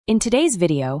In today's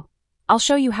video, I'll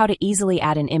show you how to easily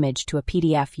add an image to a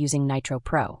PDF using Nitro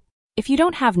Pro. If you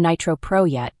don't have Nitro Pro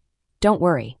yet, don't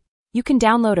worry. You can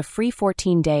download a free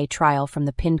 14-day trial from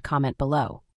the pinned comment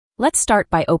below. Let's start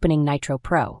by opening Nitro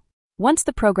Pro. Once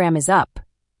the program is up,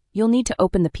 you'll need to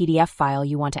open the PDF file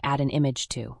you want to add an image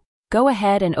to. Go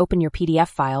ahead and open your PDF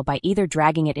file by either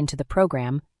dragging it into the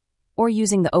program or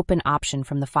using the Open option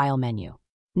from the File menu.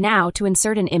 Now, to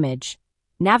insert an image,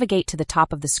 navigate to the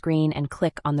top of the screen and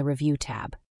click on the Review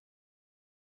tab.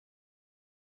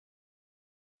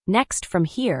 Next, from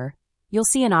here, you'll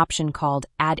see an option called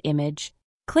Add Image.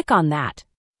 Click on that.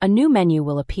 A new menu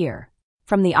will appear.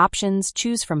 From the options,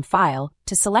 choose from File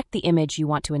to select the image you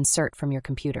want to insert from your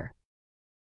computer.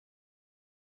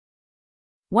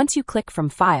 Once you click from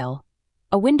File,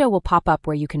 a window will pop up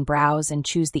where you can browse and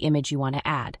choose the image you want to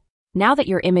add. Now that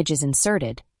your image is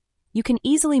inserted, you can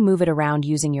easily move it around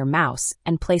using your mouse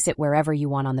and place it wherever you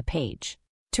want on the page.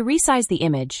 To resize the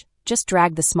image, just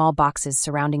drag the small boxes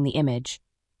surrounding the image,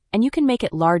 and you can make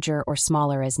it larger or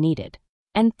smaller as needed.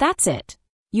 And that's it.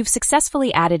 You've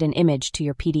successfully added an image to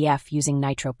your PDF using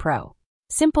Nitro Pro.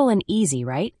 Simple and easy,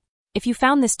 right? If you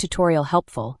found this tutorial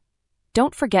helpful,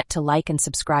 don't forget to like and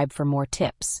subscribe for more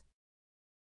tips.